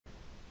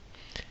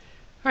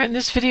Alright, in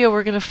this video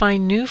we're going to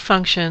find new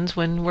functions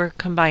when we're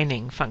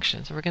combining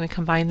functions. We're going to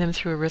combine them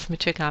through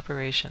arithmetic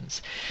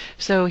operations.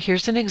 So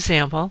here's an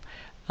example,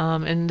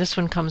 and this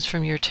one comes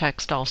from your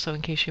text also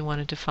in case you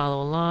wanted to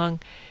follow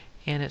along,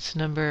 and it's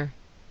number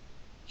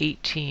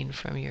 18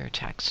 from your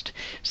text.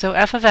 So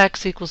f of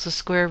x equals the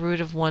square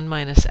root of 1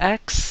 minus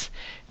x.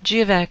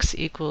 G of x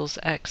equals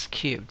x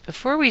cubed.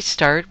 Before we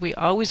start, we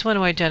always want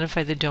to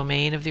identify the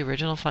domain of the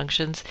original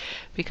functions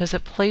because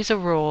it plays a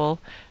role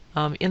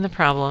in the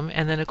problem,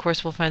 and then of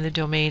course we'll find the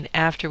domain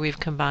after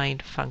we've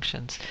combined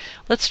functions.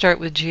 Let's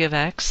start with g of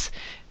x.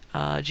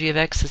 G of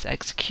x is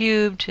x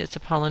cubed. It's a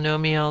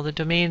polynomial. The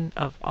domain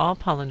of all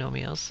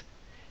polynomials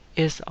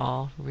is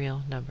all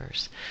real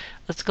numbers.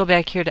 Let's go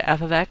back here to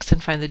f of x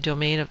and find the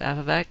domain of f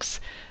of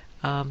x.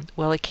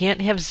 Well, it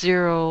can't have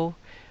 0.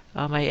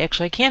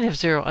 I can't have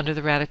 0 under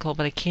the radical,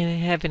 but I can't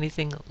have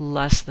anything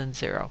less than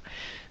 0.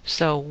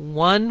 So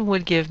 1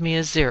 would give me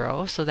a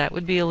 0, so that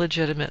would be a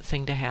legitimate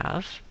thing to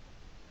have.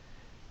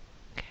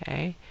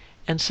 Okay,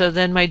 and so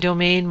then my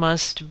domain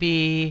must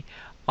be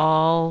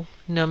all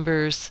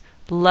numbers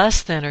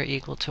less than or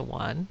equal to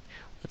 1.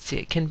 Let's see,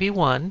 it can be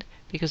 1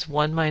 because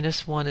 1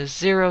 minus 1 is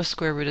 0,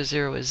 square root of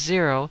 0 is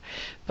 0.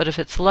 But if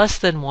it's less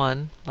than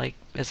 1, like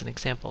as an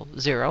example,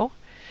 0,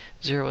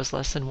 0 is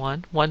less than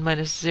 1. 1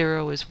 minus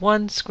 0 is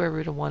 1, square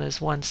root of 1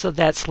 is 1, so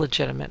that's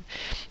legitimate.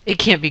 It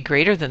can't be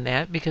greater than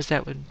that because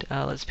that would,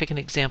 let's pick an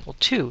example,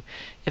 2.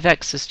 If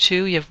x is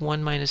 2, you have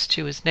 1 minus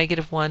 2 is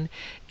negative 1,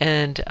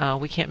 and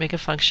we can't make a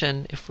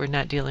function if we're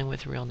not dealing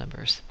with real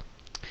numbers.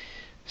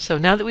 So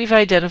now that we've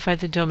identified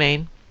the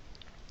domain,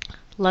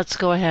 let's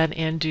go ahead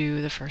and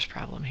do the first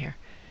problem here.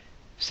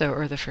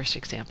 Or the first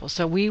example.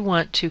 So we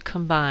want to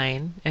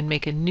combine and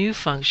make a new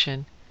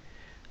function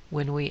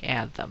when we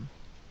add them.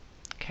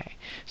 Okay,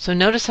 so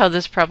notice how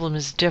this problem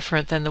is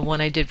different than the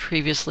one I did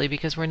previously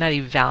because we're not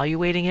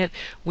evaluating it,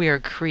 we are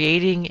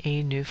creating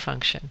a new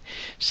function.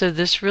 So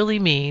this really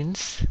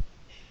means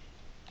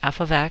f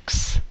of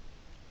x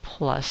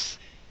plus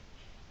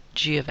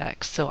g of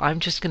x. So I'm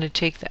just going to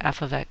take the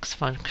f of x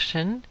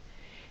function,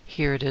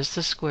 here it is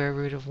the square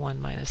root of 1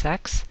 minus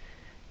x,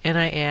 and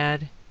I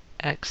add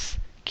x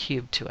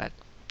cubed to it.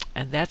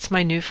 And that's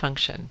my new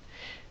function.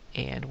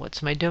 And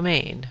what's my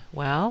domain?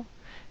 Well,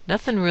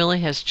 nothing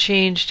really has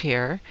changed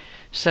here,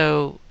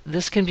 so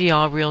this can be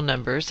all real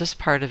numbers, this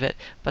part of it,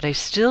 but I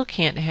still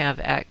can't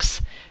have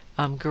x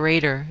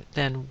greater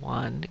than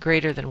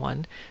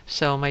 1.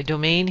 So my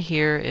domain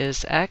here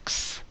is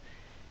x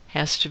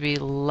has to be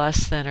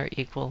less than or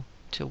equal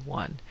to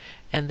 1.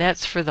 And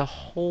that's for the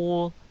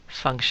whole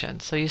function.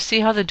 So you see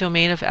how the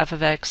domain of f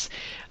of x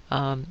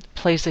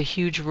plays a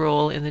huge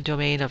role in the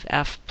domain of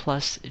f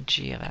plus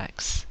g of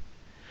x.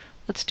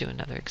 Let's do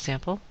another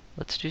example.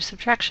 Let's do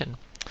subtraction.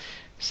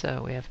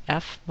 So we have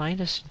f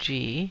minus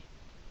g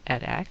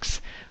at x.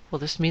 Well,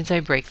 this means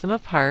I break them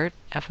apart,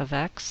 f of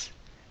x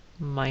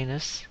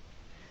minus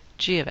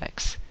g of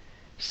x.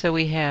 So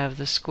we have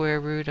the square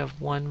root of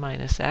 1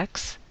 minus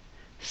x,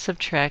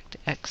 subtract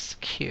x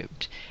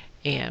cubed.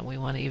 And we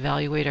want to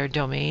evaluate our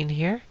domain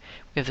here.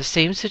 We have the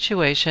same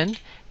situation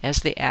as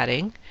the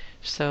adding,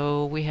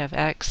 so we have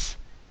x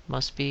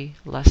must be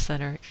less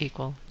than or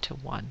equal to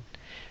 1.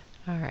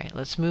 Alright,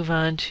 let's move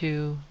on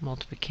to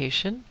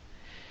multiplication.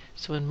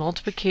 So in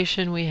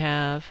multiplication we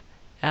have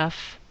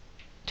f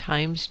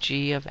times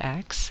g of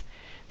x.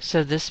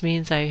 So this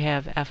means I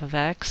have f of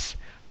x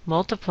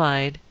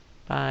multiplied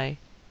by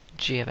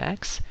g of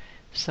x.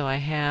 So I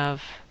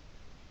have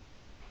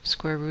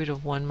square root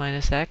of 1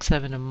 minus x.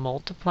 I'm going to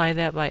multiply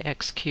that by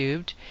x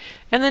cubed.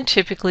 And then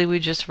typically we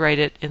just write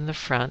it in the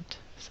front.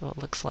 So it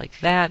looks like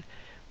that,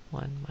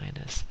 1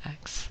 minus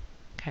x.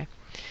 Okay.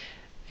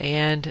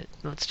 And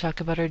let's talk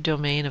about our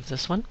domain of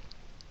this one.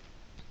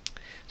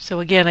 So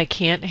again, I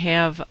can't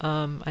have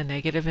a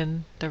negative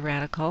in the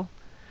radical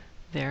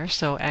there,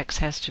 so x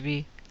has to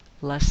be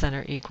less than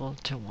or equal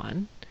to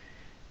 1.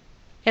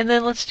 And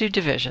then let's do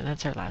division.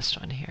 That's our last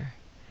one here.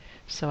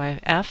 So I have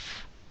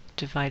f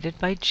divided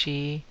by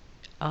g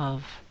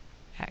of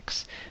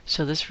x.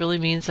 So this really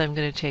means I'm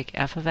going to take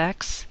f of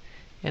x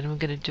and I'm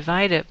going to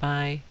divide it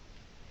by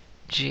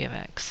g of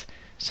x.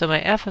 So my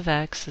f of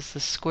x is the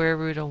square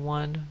root of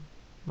 1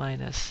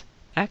 minus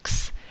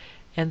x,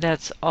 and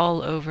that's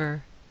all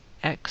over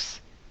x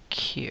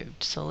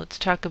cubed. So let's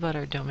talk about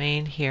our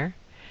domain here.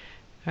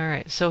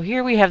 Alright, so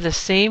here we have the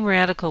same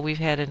radical we've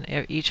had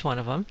in each one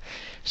of them.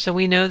 So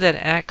we know that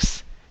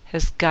x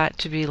has got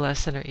to be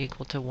less than or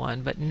equal to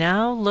 1. But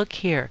now look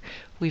here.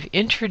 We've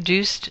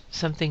introduced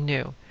something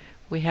new.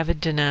 We have a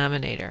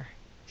denominator.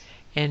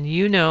 And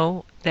you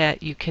know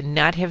that you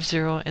cannot have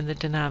 0 in the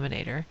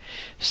denominator.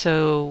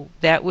 So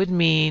that would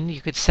mean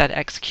you could set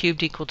x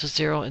cubed equal to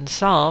 0 and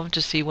solve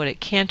to see what it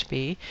can't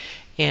be.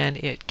 And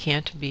it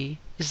can't be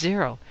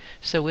 0.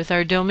 So with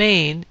our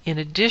domain, in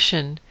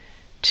addition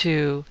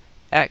to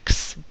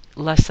x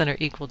less than or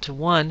equal to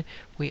 1,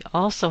 we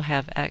also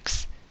have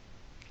x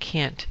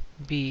can't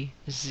be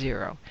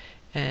 0.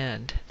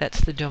 And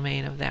that's the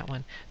domain of that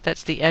one.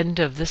 That's the end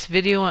of this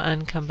video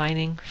on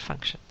combining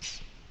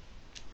functions.